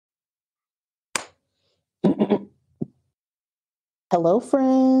Hello,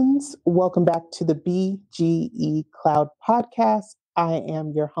 friends. Welcome back to the BGE Cloud podcast. I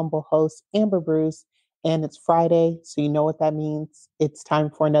am your humble host, Amber Bruce, and it's Friday, so you know what that means. It's time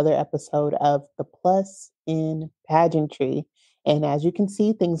for another episode of The Plus in Pageantry. And as you can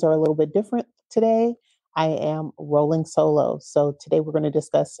see, things are a little bit different today. I am rolling solo. So today we're going to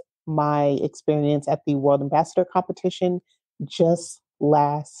discuss my experience at the World Ambassador competition just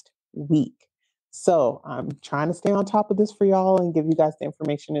last week. So I'm trying to stay on top of this for y'all and give you guys the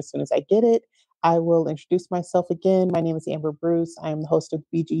information as soon as I get it. I will introduce myself again. My name is Amber Bruce. I am the host of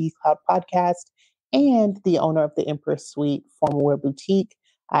BGE Cloud Podcast and the owner of the Empress Suite Formal Wear Boutique.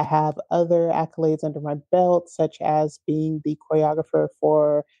 I have other accolades under my belt, such as being the choreographer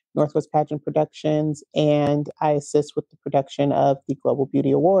for Northwest Pageant Productions, and I assist with the production of the Global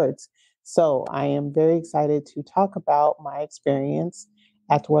Beauty Awards. So I am very excited to talk about my experience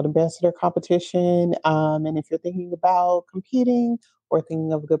at the World Ambassador competition. And if you're thinking about competing or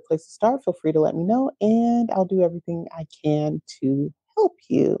thinking of a good place to start, feel free to let me know and I'll do everything I can to help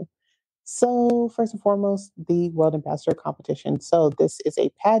you. So, first and foremost, the World Ambassador competition. So, this is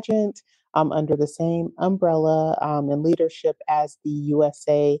a pageant under the same umbrella and leadership as the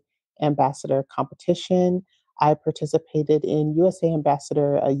USA Ambassador competition. I participated in USA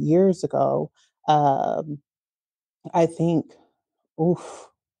Ambassador years ago. Um, I think, oof,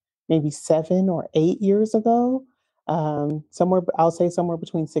 maybe 7 or 8 years ago. Somewhere, I'll say somewhere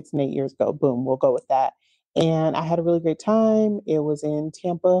between 6 and 8 years ago. Boom, we'll go with that. And I had a really great time. It was in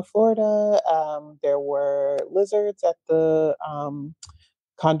Tampa, Florida. There were lizards at the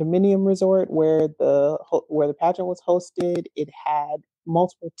condominium resort where the pageant was hosted. It had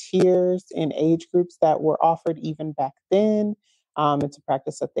multiple tiers and age groups that were offered even back then. It's a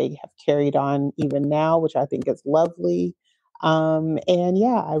practice that they have carried on even now, which I think is lovely. And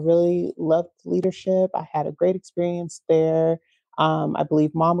yeah, I really loved leadership. I had a great experience there. I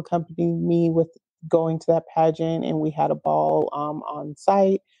believe mom accompanied me with going to that pageant, and we had a ball on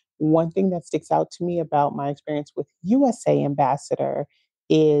site. One thing that sticks out to me about my experience with USA Ambassador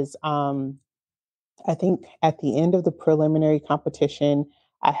is I think at the end of the preliminary competition,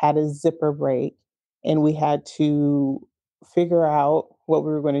 I had a zipper break and we had to figure out what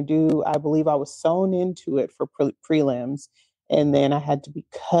we were going to do. I believe I was sewn into it for prelims, and then I had to be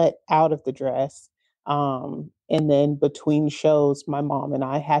cut out of the dress. And then between shows, my mom and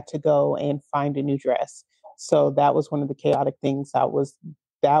I had to go and find a new dress. So that was one of the chaotic things. That was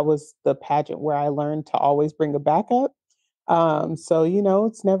the pageant where I learned to always bring a backup. So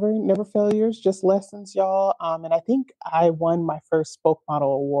it's never failures, just lessons, y'all. And I think I won my first spoke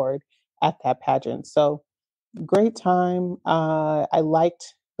model award at that pageant. So great time. I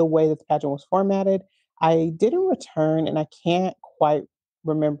liked the way that the pageant was formatted. I didn't return, and I can't quite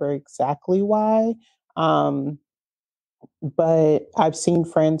remember exactly why. Um, but I've seen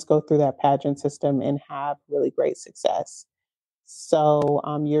friends go through that pageant system and have really great success. So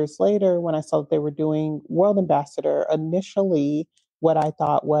years later, when I saw that they were doing World Ambassador, initially what I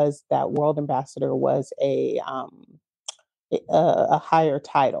thought was that World Ambassador was a higher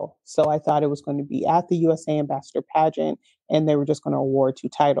title. So I thought it was going to be at the USA Ambassador pageant and they were just going to award two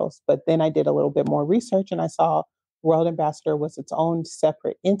titles. But then I did a little bit more research and I saw World Ambassador was its own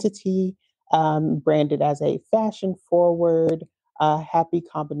separate entity, branded as a fashion forward, happy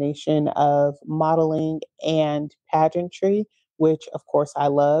combination of modeling and pageantry, which of course I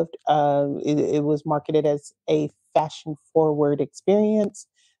loved. It was marketed as a fashion forward experience,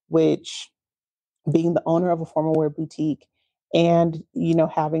 which being the owner of a formal wear boutique and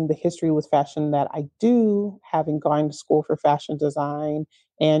having the history with fashion that I do, having gone to school for fashion design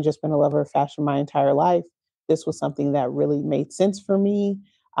and just been a lover of fashion my entire life, this was something that really made sense for me.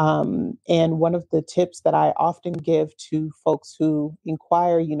 And one of the tips that I often give to folks who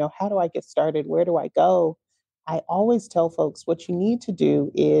inquire, how do I get started, where do I go, I always tell folks what you need to do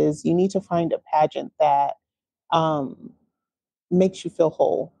is you need to find a pageant that um, makes you feel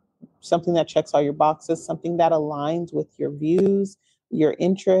whole, something that checks all your boxes, something that aligns with your views, your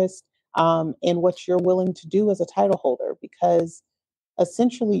interests, and what you're willing to do as a title holder. Because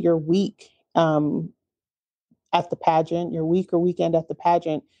essentially, your week at the pageant, your week or weekend at the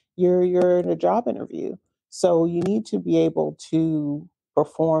pageant, you're in a job interview. So you need to be able to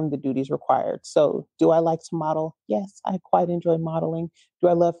perform the duties required. So do I like to model? Yes, I quite enjoy modeling. Do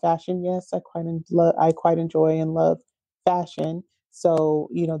I love fashion? Yes, I quite enjoy and love fashion. So,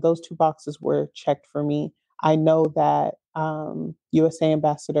 those two boxes were checked for me. I know that USA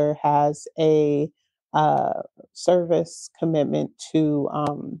Ambassador has a service commitment to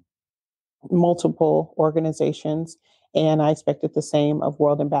multiple organizations. And I expected the same of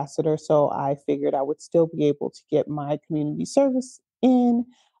World Ambassador. So I figured I would still be able to get my community service in.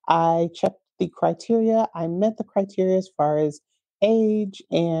 I checked the criteria. I met the criteria as far as age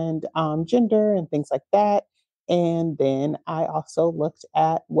and gender and things like that. And then I also looked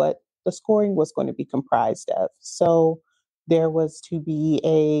at what the scoring was going to be comprised of. So there was to be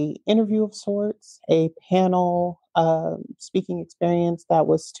a interview of sorts, a panel speaking experience that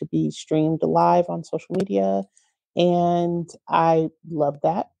was to be streamed live on social media, and I loved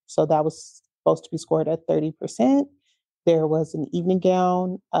that. So that was supposed to be scored at 30%. There was an evening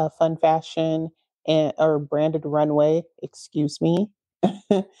gown, a fun fashion, and or branded runway, excuse me,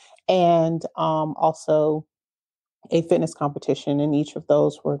 and also a fitness competition. And each of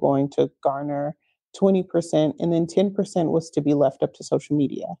those were going to garner 20%, and then 10% was to be left up to social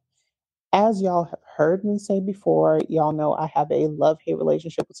media. As y'all have heard me say before, y'all know I have a love hate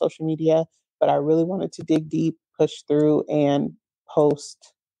relationship with social media, but I really wanted to dig deep, push through, and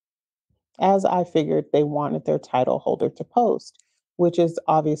post as I figured they wanted their title holder to post, which is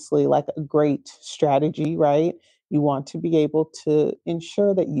obviously like a great strategy, right? You want to be able to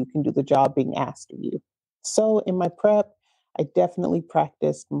ensure that you can do the job being asked of you. So in my prep, I definitely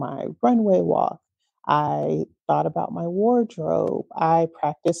practiced my runway walk. I thought about my wardrobe. I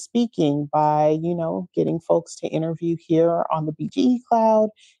practiced speaking by, getting folks to interview here on the BGE Cloud.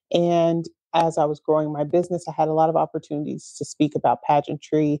 And as I was growing my business, I had a lot of opportunities to speak about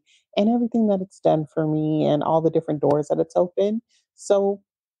pageantry and everything that it's done for me and all the different doors that it's opened. So,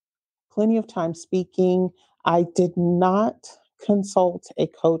 plenty of time speaking. I did not consult a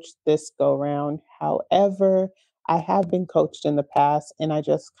coach this go round. However, I have been coached in the past, and I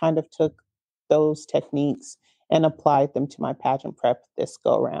just kind of took those techniques and applied them to my pageant prep this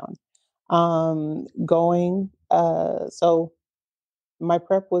go round. So my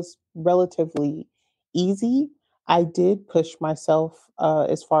prep was relatively easy. I did push myself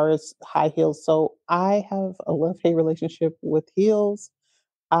as far as high heels. So I have a love hate relationship with heels.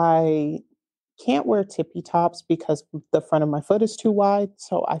 I can't wear tippy tops because the front of my foot is too wide.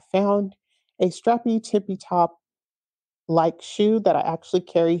 So I found a strappy tippy top like shoe that I actually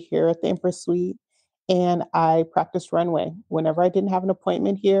carry here at the Empress Suite. And I practiced runway. Whenever I didn't have an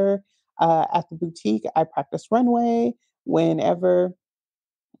appointment here at the boutique, I practiced runway. Whenever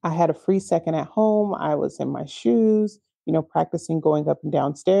I had a free second at home. I was in my shoes, practicing going up and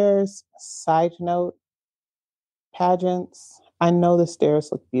down stairs. Side note, pageants. I know the stairs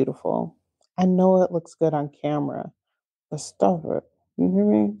look beautiful. I know it looks good on camera, but stop it. You hear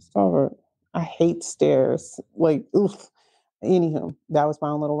me? Stop it. I hate stairs. Like, oof. Anywho, that was my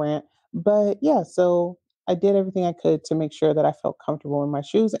own little rant. But yeah, so I did everything I could to make sure that I felt comfortable in my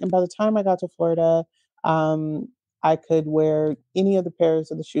shoes. And by the time I got to Florida, um, I could wear any of the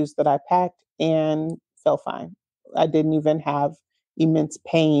pairs of the shoes that I packed and felt fine. I didn't even have immense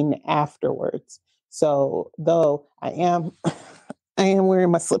pain afterwards. So though I am I am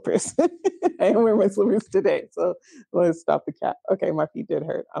wearing my slippers. I am wearing my slippers today. So let's stop the cat. Okay, my feet did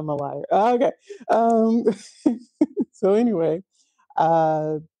hurt. I'm a liar. Okay. Um, so anyway,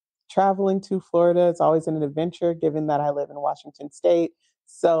 uh, traveling to Florida is always an adventure, given that I live in Washington State.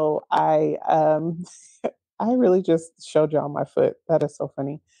 So I really just showed y'all my foot. That is so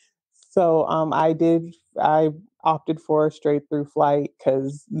funny. So I opted for a straight through flight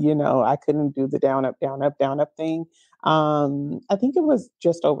because I couldn't do the down up down up down up thing. I think it was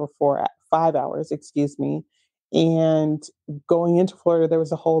just over 5 hours, excuse me. And going into Florida, there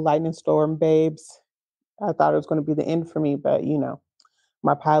was a whole lightning storm, babes. I thought it was going to be the end for me, but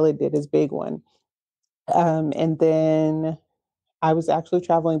my pilot did his big one. And then I was actually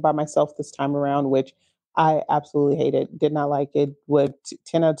traveling by myself this time around, which I absolutely hated. Did not like it. Would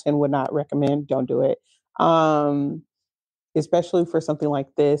 10 out of 10 would not recommend. Don't do it. Um, Especially for something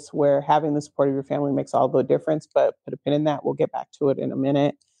like this, where having the support of your family makes all the difference. But put a pin in that. We'll get back to it in a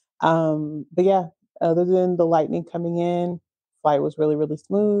minute. But yeah, other than the lightning coming in, flight was really, really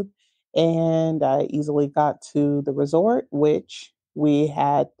smooth. And I easily got to the resort, which we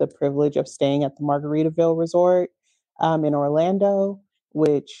had the privilege of staying at the Margaritaville Resort in Orlando,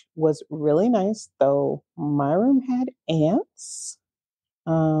 which was really nice, though my room had ants.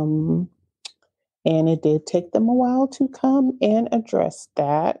 Um, and it did take them a while to come and address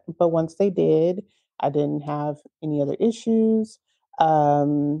that. But once they did, I didn't have any other issues.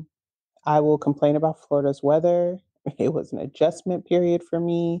 Um, I will complain about Florida's weather. It was an adjustment period for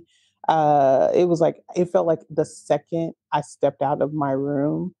me. It felt like the second I stepped out of my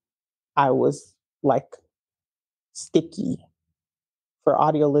room, I was like sticky. For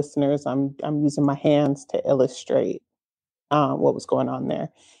audio listeners, I'm using my hands to illustrate what was going on there.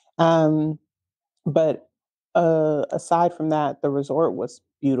 Um, but aside from that, the resort was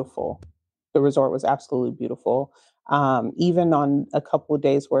beautiful. The resort was absolutely beautiful. Even on a couple of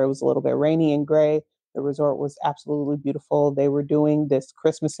days where it was a little bit rainy and gray, the resort was absolutely beautiful. They were doing this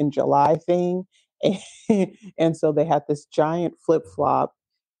Christmas in July thing. And so they had this giant flip flop,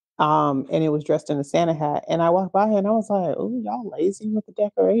 and it was dressed in a Santa hat. And I walked by and I was like, "Ooh, y'all lazy with the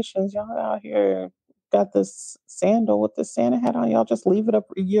decorations. Y'all out here got this sandal with the Santa hat on. Y'all just leave it up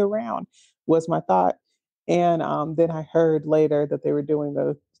year round," was my thought. And then I heard later that they were doing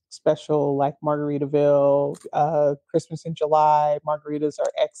a special like Margaritaville, Christmas in July. Margaritas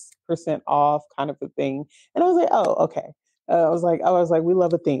are X% off, kind of a thing. And I was like, "Oh, okay." I was like, we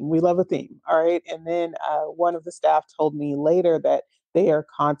love a theme. We love a theme. All right. And then one of the staff told me later that they are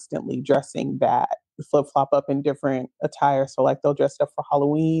constantly dressing that flip flop up in different attire. So like they'll dress up for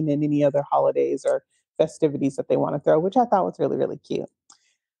Halloween and any other holidays or festivities that they want to throw, which I thought was really, really cute.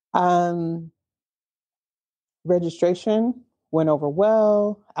 Um, Registration went over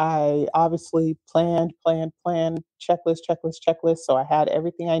well. I obviously planned, checklist. So I had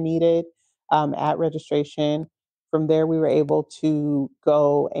everything I needed at registration. From there, we were able to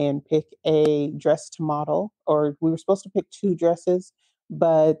go and pick a dress to model, or we were supposed to pick two dresses,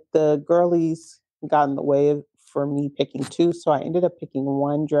 but the girlies got in the way for me picking two. So I ended up picking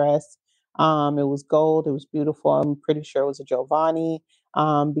one dress. It was gold, it was beautiful. I'm pretty sure it was a Giovanni,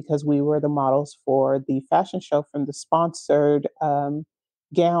 because we were the models for the fashion show from the sponsored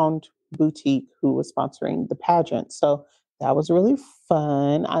gowned boutique who was sponsoring the pageant. So that was really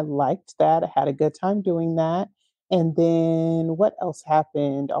fun. I liked that. I had a good time doing that. And then what else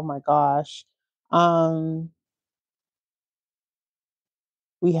happened? Oh my gosh. Um,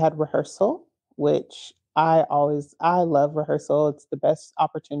 we had rehearsal, which I love rehearsal. It's the best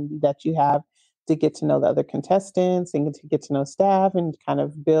opportunity that you have to get to know the other contestants and to get to know staff and kind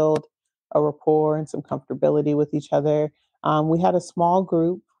of build a rapport and some comfortability with each other. We had a small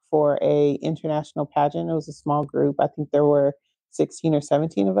group for a international pageant. It was a small group. I think there were 16 or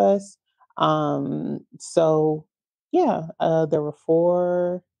 17 of us. So yeah, there were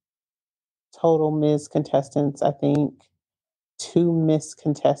four total Miss contestants, I think two Miss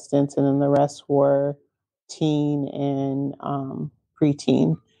contestants, and then the rest were teen and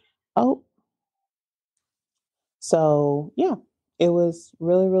preteen. Oh, so yeah, it was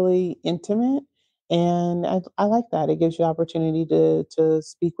really, really intimate. And I like that. It gives you opportunity to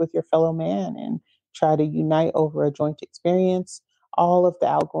speak with your fellow man and try to unite over a joint experience. All of the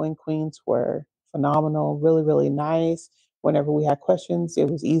outgoing queens were phenomenal, really, really nice. Whenever we had questions, it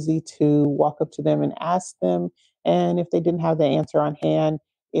was easy to walk up to them and ask them. And if they didn't have the answer on hand,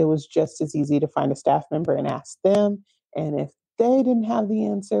 it was just as easy to find a staff member and ask them. And if they didn't have the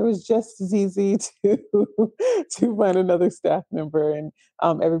answer, it was just as easy to to find another staff member. And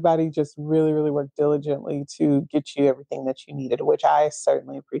everybody just really, really worked diligently to get you everything that you needed, which I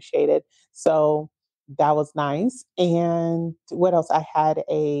certainly appreciated. So that was nice. And what else? I had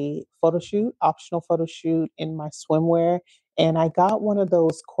a photo shoot, optional photo shoot in my swimwear. And I got one of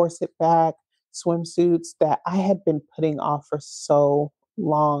those corset back swimsuits that I had been putting off for so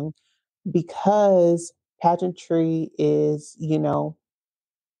long because pageantry is,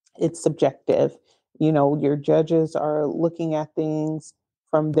 it's subjective. Your judges are looking at things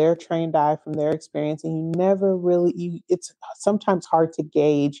from their trained eye, from their experience, and it's sometimes hard to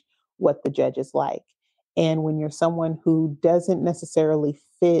gauge what the judges like. And when you're someone who doesn't necessarily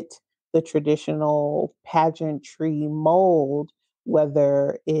fit the traditional pageantry mold,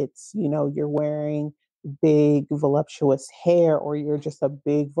 whether it's, you're wearing big voluptuous hair or you're just a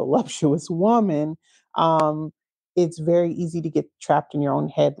big voluptuous woman, it's very easy to get trapped in your own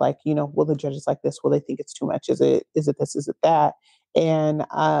head. Like, will the judges like this? Will they think it's too much? Is it this? Is it that? And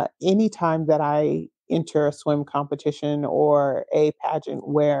anytime that I enter a swim competition or a pageant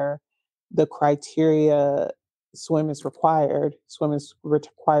where the criteria swim is required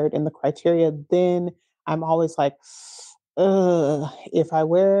in the criteria, then I'm always like, if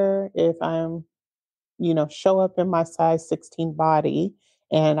I'm show up in my size 16 body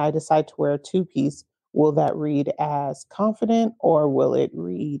and I decide to wear a two piece, will that read as confident or will it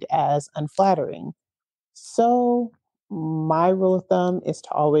read as unflattering? So, my rule of thumb is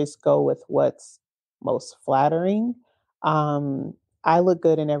to always go with what's most flattering. Um, I look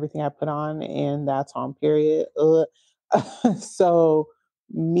good in everything I put on, and that's on period. So,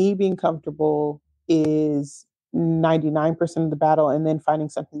 me being comfortable is 99% of the battle, and then finding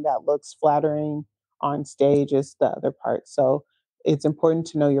something that looks flattering on stage is the other part. So, it's important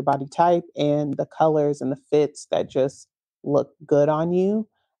to know your body type and the colors and the fits that just look good on you.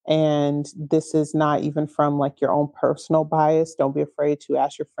 And this is not even from like your own personal bias. Don't be afraid to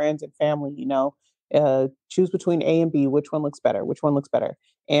ask your friends and family, choose between A and B. Which one looks better? Which one looks better?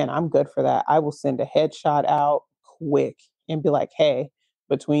 And I'm good for that. I will send a headshot out quick and be like, hey,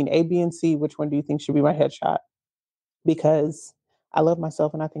 between A, B, and C, which one do you think should be my headshot? Because I love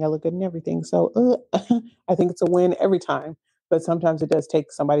myself and I think I look good in everything. So I think it's a win every time. But sometimes it does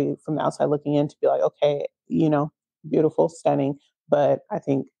take somebody from the outside looking in to be like, okay, beautiful, stunning. But I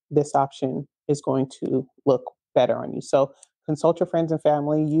think this option is going to look better on you. So consult your friends and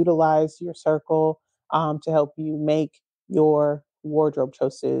family, utilize your circle to help you make your wardrobe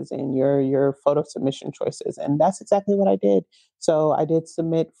choices and your photo submission choices. And that's exactly what I did. So I did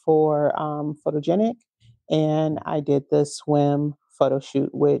submit for photogenic, and I did the swim photo shoot,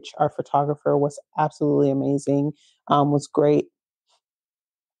 which our photographer was absolutely amazing. Was great.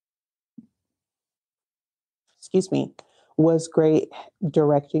 Excuse me. Was great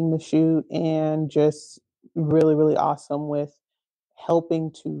directing the shoot and just really, really awesome with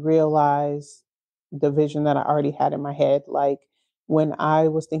helping to realize the vision that I already had in my head. Like when I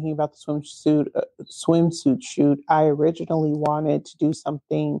was thinking about the swimsuit shoot, I originally wanted to do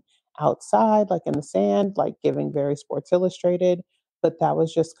something outside, like in the sand, like giving very Sports Illustrated, but that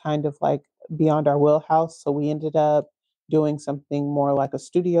was just kind of like beyond our wheelhouse. So we ended up doing something more like a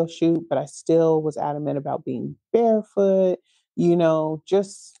studio shoot, but I still was adamant about being barefoot,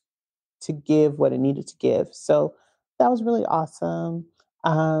 just to give what it needed to give. So that was really awesome.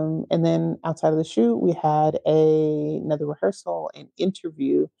 And then outside of the shoot, we had another rehearsal and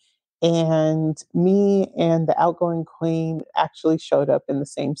interview. And me and the outgoing queen actually showed up in the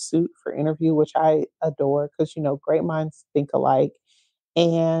same suit for interview, which I adore because, great minds think alike.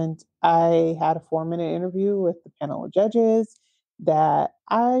 And I had a 4-minute interview with the panel of judges that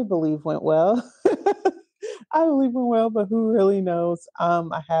I believe went well. I believe went well, but who really knows?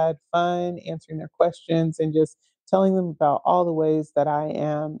 I had fun answering their questions and just telling them about all the ways that I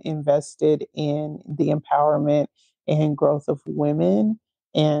am invested in the empowerment and growth of women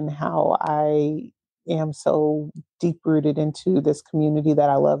and how I am so deep rooted into this community that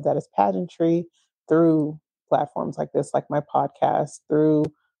I love, that is pageantry, through platforms like this, like my podcast, through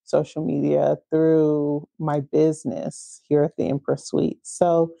social media, through my business here at the Empress Suite.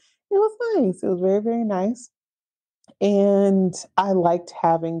 So it was nice. It was very, very nice. And I liked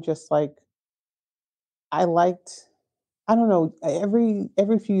having just like, I liked I don't know.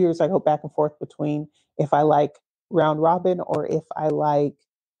 Every few years, I go back and forth between if I like round robin or if I like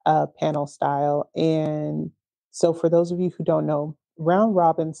panel style. And so, for those of you who don't know, round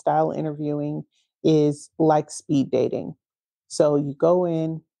robin style interviewing is like speed dating. So you go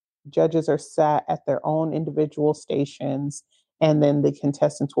in, judges are sat at their own individual stations, and then the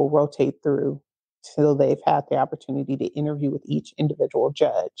contestants will rotate through till they've had the opportunity to interview with each individual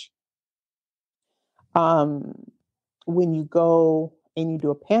judge. Um, when you go and you do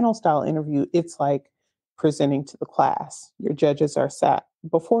a panel style interview, it's like presenting to the class. Your judges are sat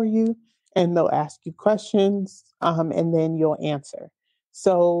before you and they'll ask you questions, and then you'll answer.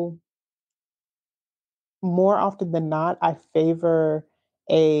 So more often than not, I favor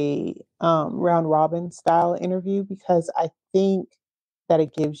a round robin style interview because I think that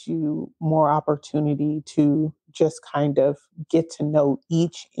it gives you more opportunity to just kind of get to know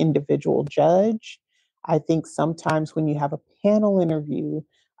each individual judge. I think sometimes when you have a panel interview,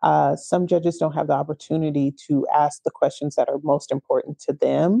 some judges don't have the opportunity to ask the questions that are most important to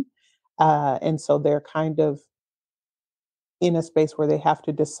them. And so they're kind of in a space where they have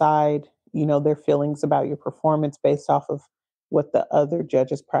to decide, their feelings about your performance based off of what the other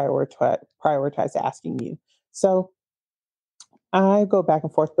judges prioritize asking you. So I go back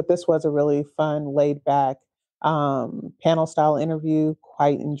and forth, but this was a really fun, laid back panel style interview.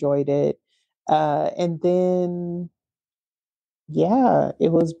 Quite enjoyed it. And then, yeah,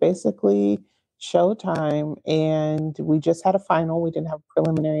 it was basically showtime, and we just had a final. We didn't have a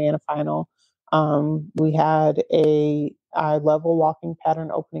preliminary and a final. We had a eye level walking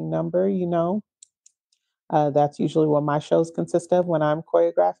pattern opening number. That's usually what my shows consist of when I'm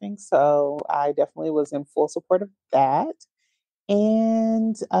choreographing. So I definitely was in full support of that.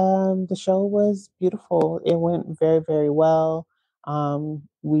 And the show was beautiful. It went very, very well.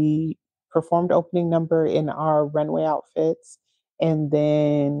 We performed opening number in our runway outfits and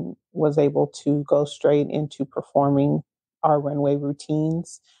then was able to go straight into performing our runway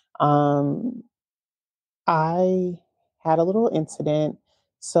routines. Um, I had a little incident.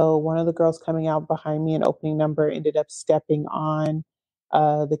 So one of the girls coming out behind me in opening number ended up stepping on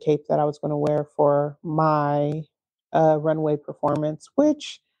the cape that I was going to wear for my runway performance,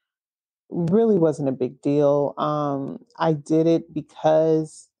 which really wasn't a big deal. I did it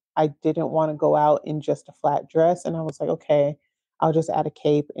because I didn't want to go out in just a flat dress. And I was like, okay, I'll just add a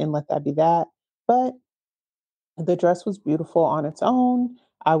cape and let that be that. But the dress was beautiful on its own.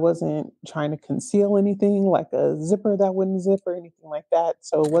 I wasn't trying to conceal anything like a zipper that wouldn't zip or anything like that.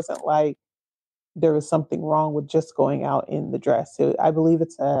 So it wasn't like there was something wrong with just going out in the dress. I believe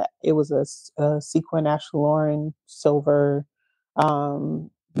it was a sequin Ashley Lauren silver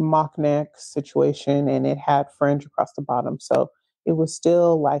mock neck situation, and it had fringe across the bottom. So it was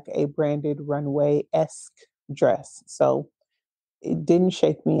still like a branded runway esque dress. So it didn't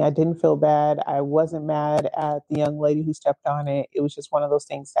shake me. I didn't feel bad. I wasn't mad at the young lady who stepped on it. It was just one of those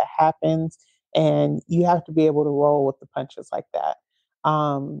things that happens, and you have to be able to roll with the punches like that.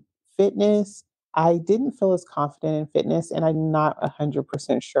 Um, Fitness, I didn't feel as confident in fitness, and I'm not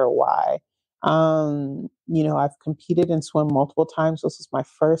 100% sure why. I've competed in swim multiple times. This was my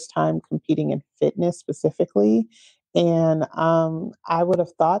first time competing in fitness specifically. And I would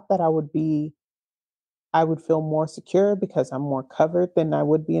have thought that I would feel more secure because I'm more covered than I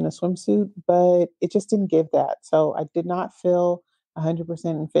would be in a swimsuit, but it just didn't give that. So I did not feel 100%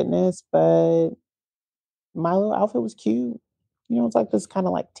 in fitness, but my little outfit was cute. It's like this kind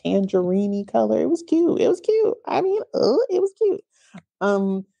of like tangerine color. It was cute. It was cute. I mean, it was cute.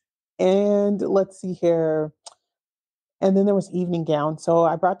 Um, and let's see here. And then there was evening gowns. So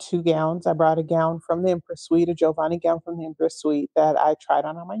I brought two gowns. I brought a gown from the Empress Suite, a Giovanni gown from the Empress Suite that I tried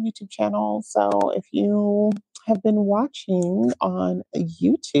on my YouTube channel. So if you have been watching on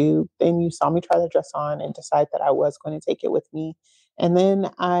YouTube, then you saw me try the dress on and decide that I was going to take it with me. And then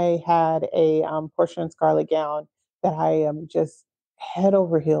I had a porcelain scarlet gown that I am just head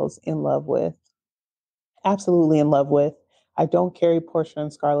over heels in love with, absolutely in love with. I don't carry Portia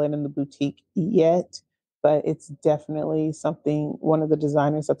and Scarlett in the boutique yet, but it's definitely something, one of the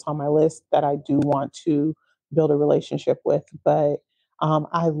designers that's on my list that I do want to build a relationship with. But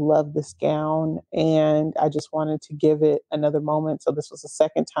I love this gown and I just wanted to give it another moment. So this was the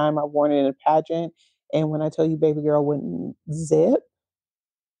second time I worn it in a pageant. And when I tell you baby girl wouldn't zip,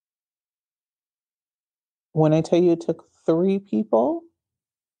 when I tell you it took three people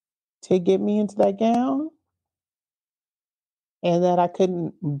to get me into that gown and that I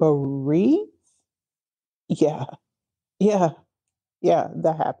couldn't breathe, yeah, yeah, yeah,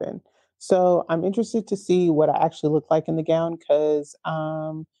 that happened. So I'm interested to see what I actually look like in the gown because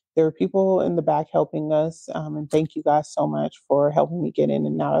there were people in the back helping us. And thank you guys so much for helping me get in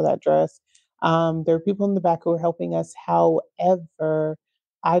and out of that dress. There were people in the back who were helping us. However,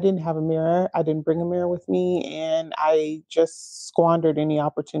 I didn't have a mirror. I didn't bring a mirror with me. And I just squandered any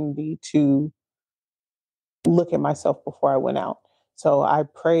opportunity to look at myself before I went out. So I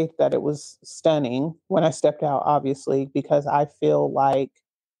prayed that it was stunning when I stepped out, obviously, because I feel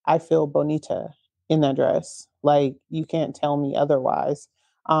bonita in that dress. Like you can't tell me otherwise.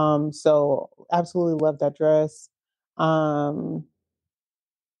 So absolutely love that dress. Um,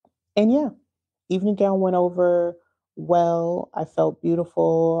 and yeah, evening gown went over well. I felt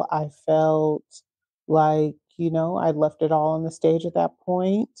beautiful. I felt like, I left it all on the stage at that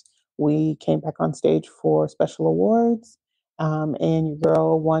point. We came back on stage for special awards, and your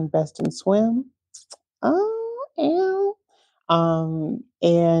girl won Best in Swim. Oh,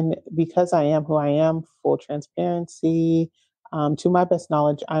 and because I am who I am, full transparency, to my best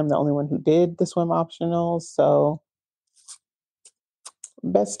knowledge, I'm the only one who did the swim optionals. So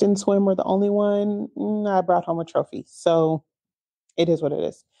best in swim were the only one. I brought home a trophy. So it is what it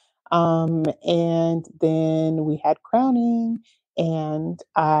is. And then we had crowning, and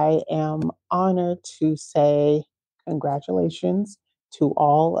I am honored to say congratulations to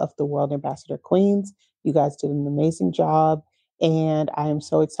all of the World Ambassador Queens. You guys did an amazing job, and I am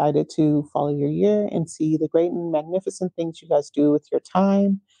so excited to follow your year and see the great and magnificent things you guys do with your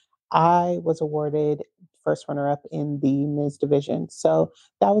time. I was awarded first runner up in the Ms. division. So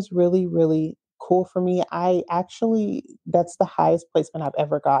that was really, really cool for me. That's the highest placement I've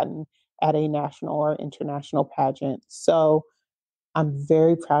ever gotten at a national or international pageant. So I'm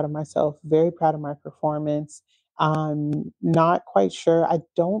very proud of myself, very proud of my performance. I'm not quite sure. I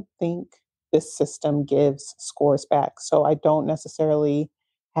don't think this system gives scores back. So I don't necessarily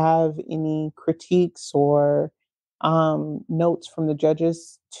have any critiques or notes from the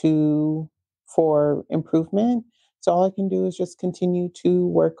judges for improvement. So all I can do is just continue to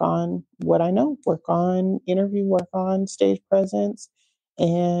work on what I know, work on interview, work on stage presence,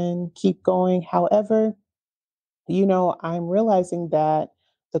 and keep going. However, I'm realizing that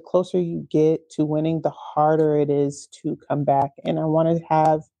the closer you get to winning, the harder it is to come back. And I want to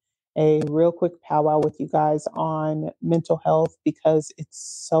have a real quick powwow with you guys on mental health because it's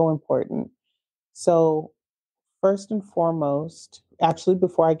so important. So, first and foremost, actually,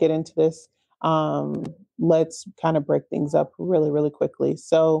 before I get into this, um, let's kind of break things up really, really quickly.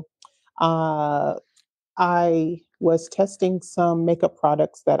 So, I was testing some makeup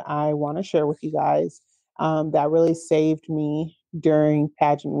products that I want to share with you guys that really saved me during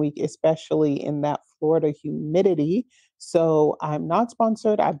pageant week, especially in that Florida humidity. So I'm not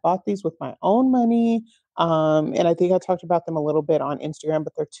sponsored. I bought these with my own money. And I think I talked about them a little bit on Instagram,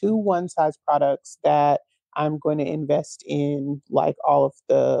 but they're two one size products that I'm going to invest in like all of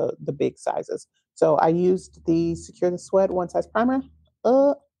the big sizes. So I used the Secure the Sweat one size primer.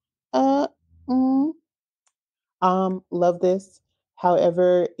 Uh, uh, mm, love this.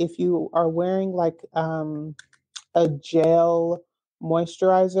 However, if you are wearing like a gel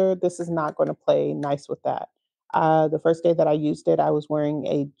moisturizer, this is not going to play nice with that. The first day that I used it, I was wearing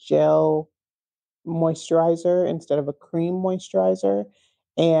a gel moisturizer instead of a cream moisturizer.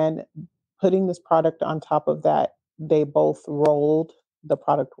 And putting this product on top of that, they both rolled, the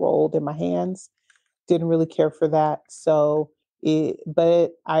product rolled in my hands. Didn't really care for that.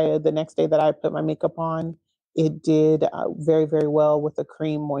 But the next day that I put my makeup on, it did very, very well with a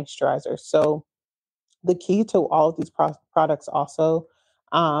cream moisturizer. So the key to all of these products also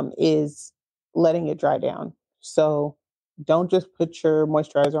is letting it dry down. So don't just put your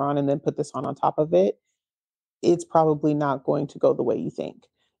moisturizer on and then put this on top of it. It's probably not going to go the way you think.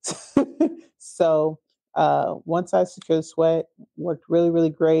 So once I secured sweat, worked really, really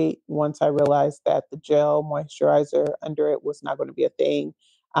great. Once I realized that the gel moisturizer under it was not going to be a thing.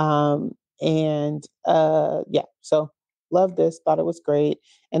 Yeah, so loved this, thought it was great.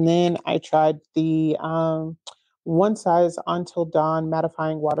 And then I tried the one size Until Dawn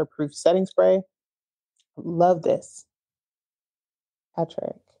mattifying waterproof setting spray. Love this,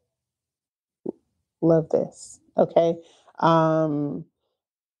 Patrick. Love this. Okay. Um,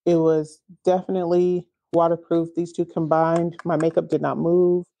 It was definitely waterproof. These two combined, my makeup did not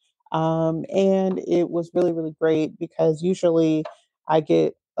move. And it was really, really great because usually I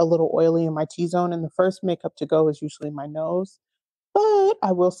get a little oily in my T zone, and the first makeup to go is usually my nose. But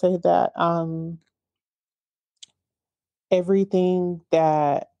I will say that everything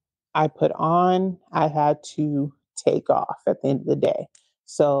that I put on, I had to take off at the end of the day.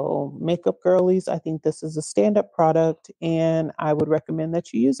 So, makeup girlies, I think this is a stand up product, and I would recommend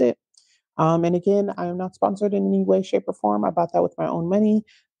that you use it. And again, I am not sponsored in any way, shape, or form. I bought that with my own money,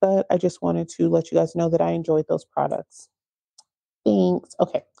 but I just wanted to let you guys know that I enjoyed those products. Thanks.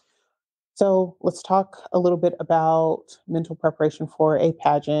 Okay. So let's talk a little bit about mental preparation for a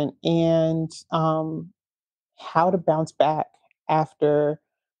pageant and how to bounce back after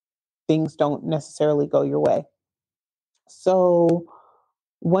things don't necessarily go your way. So,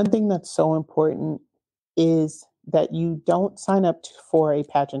 one thing that's so important is that you don't sign up for a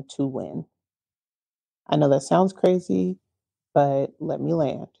pageant to win. I know that sounds crazy, but let me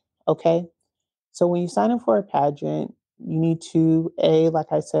land. Okay. So when you sign up for a pageant, you need to,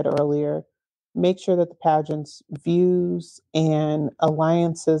 like I said earlier, make sure that the pageant's views and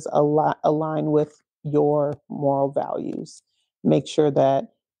alliances align with your moral values. Make sure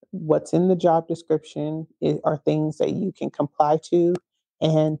that what's in the job description are things that you can comply to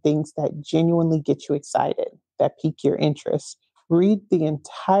and things that genuinely get you excited, that pique your interest. Read the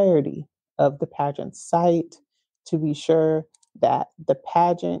entirety of the pageant site to be sure that the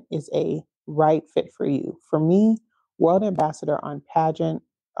pageant is a right fit for you. For me, World Ambassador Pageant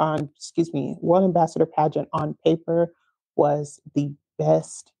on paper was the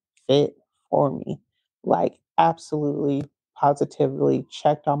best fit for me. Like, absolutely, positively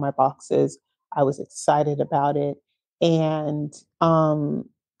checked all my boxes. I was excited about it. And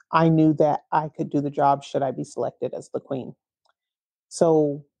I knew that I could do the job should I be selected as the queen.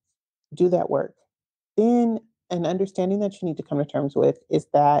 So do that work. Then, an understanding that you need to come to terms with is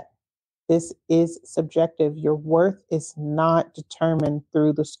that this is subjective. Your worth is not determined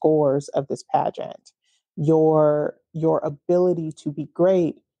through the scores of this pageant. Your ability to be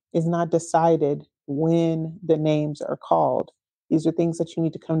great is not decided when the names are called. These are things that you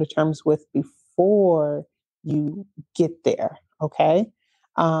need to come to terms with before you get there. Okay.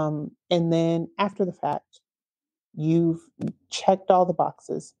 And then after the fact, you've checked all the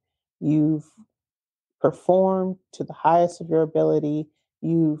boxes. You've performed to the highest of your ability.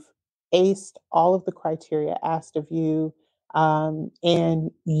 You've aced all of the criteria asked of you.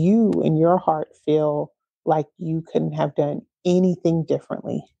 And you, in your heart, feel like you couldn't have done anything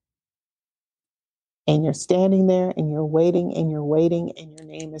differently. And you're standing there and you're waiting and you're waiting and your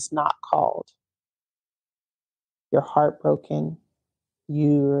name is not called. You're heartbroken.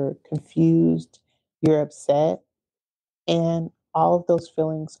 You're confused. You're upset. And all of those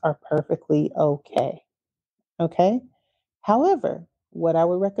feelings are perfectly okay. Okay. However, what I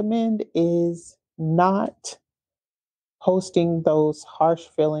would recommend is not posting those harsh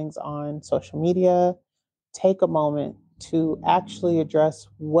feelings on social media, take a moment to actually address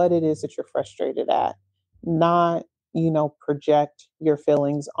what it is that you're frustrated at, not, project your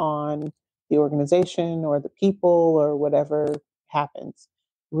feelings on the organization or the people or whatever happens.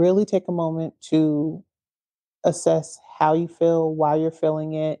 Really take a moment to assess how you feel, why you're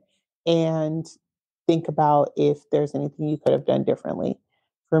feeling it, and think about if there's anything you could have done differently.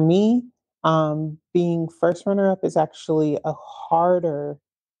 For me, being first runner up is actually a harder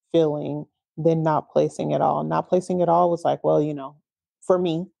feeling than not placing at all. Not placing at all was like, well, for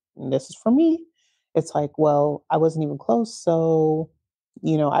me, and this is for me, it's like, well, I wasn't even close. So,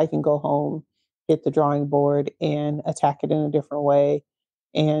 I can go home, hit the drawing board, and attack it in a different way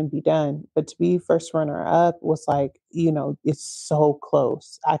and be done. But to be first runner up was like, it's so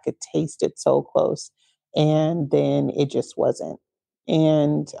close. I could taste it so close. And then it just wasn't.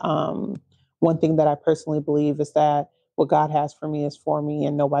 And one thing that I personally believe is that what God has for me is for me,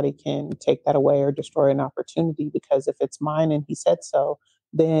 and nobody can take that away or destroy an opportunity, because if it's mine and He said so,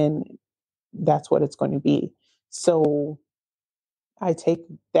 then that's what it's going to be. So I take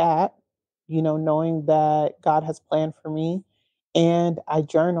that, knowing that God has planned for me, and I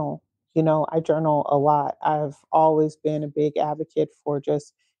journal. I journal a lot. I've always been a big advocate for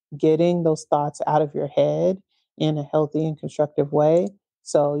just getting those thoughts out of your head in a healthy and constructive way.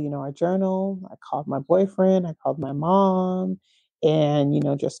 So, I journal. I called my boyfriend, I called my mom, and,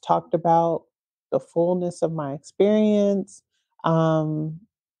 just talked about the fullness of my experience. And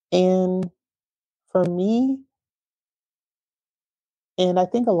for me, and I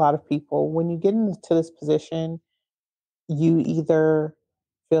think a lot of people, when you get into this position, you either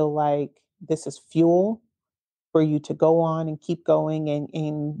feel like this is fuel for you to go on and keep going, and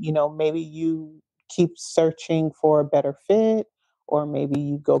maybe you keep searching for a better fit, or maybe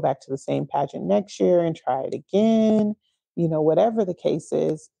you go back to the same pageant next year and try it again. Whatever the case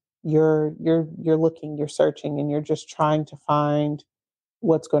is, you're looking, you're searching, and you're just trying to find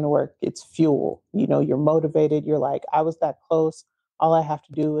what's going to work. It's fuel. You're motivated. You're like, I was that close. All I have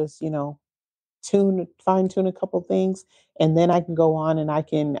to do is, fine tune a couple things, and then I can go on and I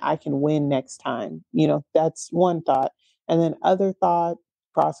can win next time. That's one thought. And then other thought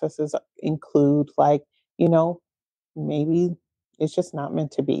processes include like, you know, maybe it's just not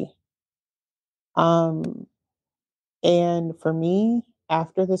meant to be. Um, and for me,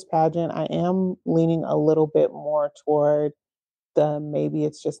 after this pageant, I am leaning a little bit more toward the maybe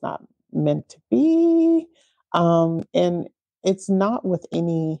it's just not meant to be. And it's not with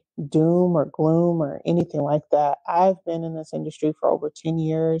any doom or gloom or anything like that. I've been in this industry for over 10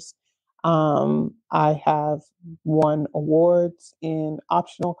 years. I have won awards in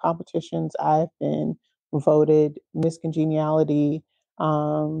optional competitions. I've been voted Miss Congeniality,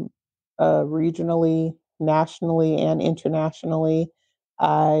 um, regionally, nationally, and internationally.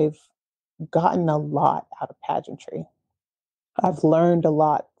 I've gotten a lot out of pageantry. I've learned a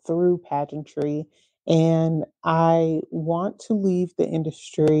lot through pageantry, and I want to leave the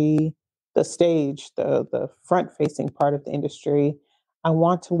industry, the stage, the front facing part of the industry. I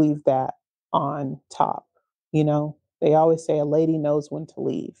want to leave that on top. They always say a lady knows when to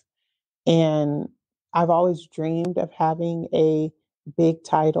leave. And I've always dreamed of having a big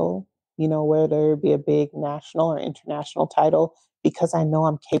title, whether it be a big national or international title, because I know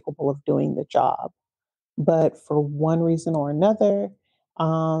I'm capable of doing the job. But for one reason or another,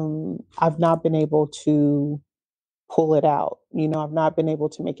 I've not been able to pull it out. I've not been able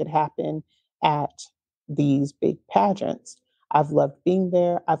to make it happen at these big pageants. I've loved being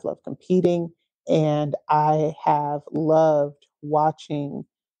there, I've loved competing, and I have loved watching,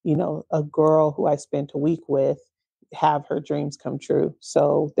 a girl who I spent a week with have her dreams come true.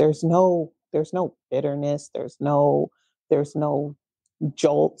 So there's no bitterness, there's no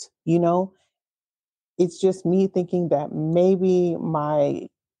jolt. It's just me thinking that maybe my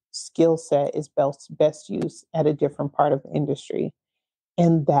skill set is best used at a different part of the industry.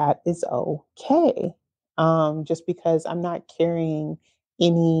 And that is okay. Just because I'm not carrying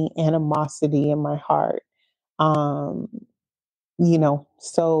any animosity in my heart. Um,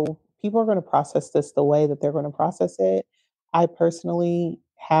 so people are going to process this the way that they're going to process it. I personally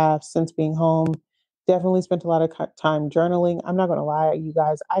have, since being home, definitely spent a lot of time journaling. I'm not going to lie, you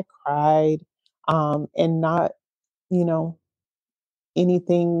guys, I cried, and not, you know,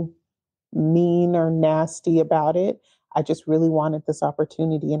 anything mean or nasty about it. I just really wanted this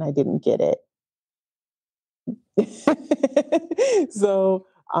opportunity and I didn't get it. So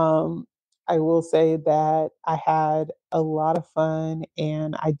I will say that I had a lot of fun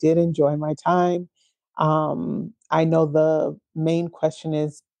and I did enjoy my time. I know the main question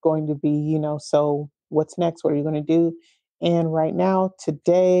is going to be, so what's next? What are you going to do? And right now,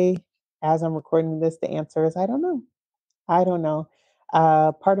 today, as I'm recording this, the answer is I don't know. I don't know.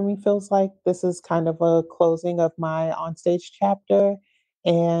 Part of me feels like this is kind of a closing of my onstage chapter,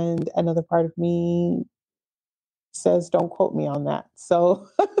 and another part of me says don't quote me on that. So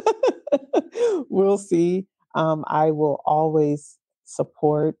we'll see. I will always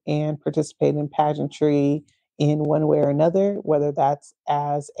support and participate in pageantry in one way or another, whether that's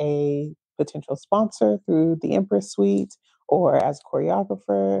as a potential sponsor through the Empress Suite or as a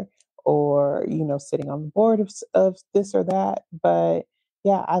choreographer or, sitting on the board of this or that. But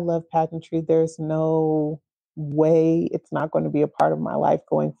yeah, I love pageantry. There's no way it's not going to be a part of my life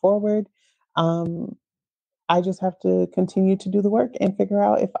going forward. Um, I just have to continue to do the work and figure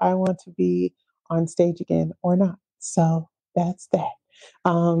out if I want to be on stage again or not. So that's that.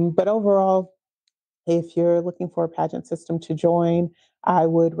 But overall, if you're looking for a pageant system to join, I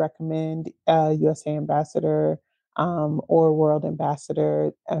would recommend USA Ambassador or World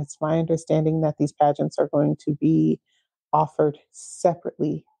Ambassador. It's my understanding that these pageants are going to be offered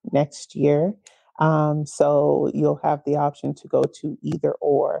separately next year. So you'll have the option to go to either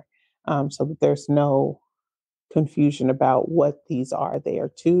or, so that there's no confusion about what these are. They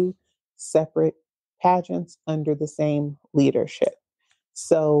are two separate pageants under the same leadership.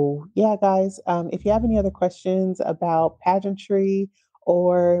 So, yeah, guys, if you have any other questions about pageantry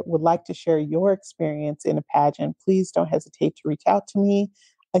or would like to share your experience in a pageant, please don't hesitate to reach out to me.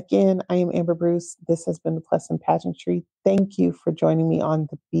 Again, I am Amber Bruce. This has been the Plus in Pageantry. Thank you for joining me on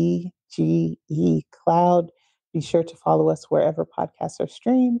the BGE Cloud. Be sure to follow us wherever podcasts are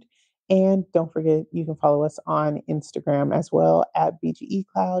streamed. And don't forget, you can follow us on Instagram as well at BGE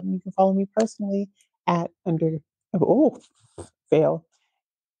Cloud. And you can follow me personally at fail.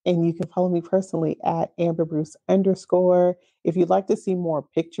 And you can follow me personally at Amber Bruce _. If you'd like to see more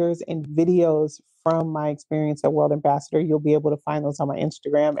pictures and videos from my experience at World Ambassador, you'll be able to find those on my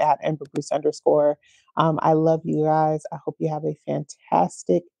Instagram at Amber Bruce _. I love you guys. I hope you have a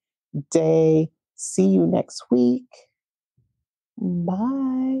fantastic day. See you next week.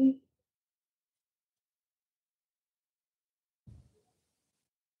 Bye.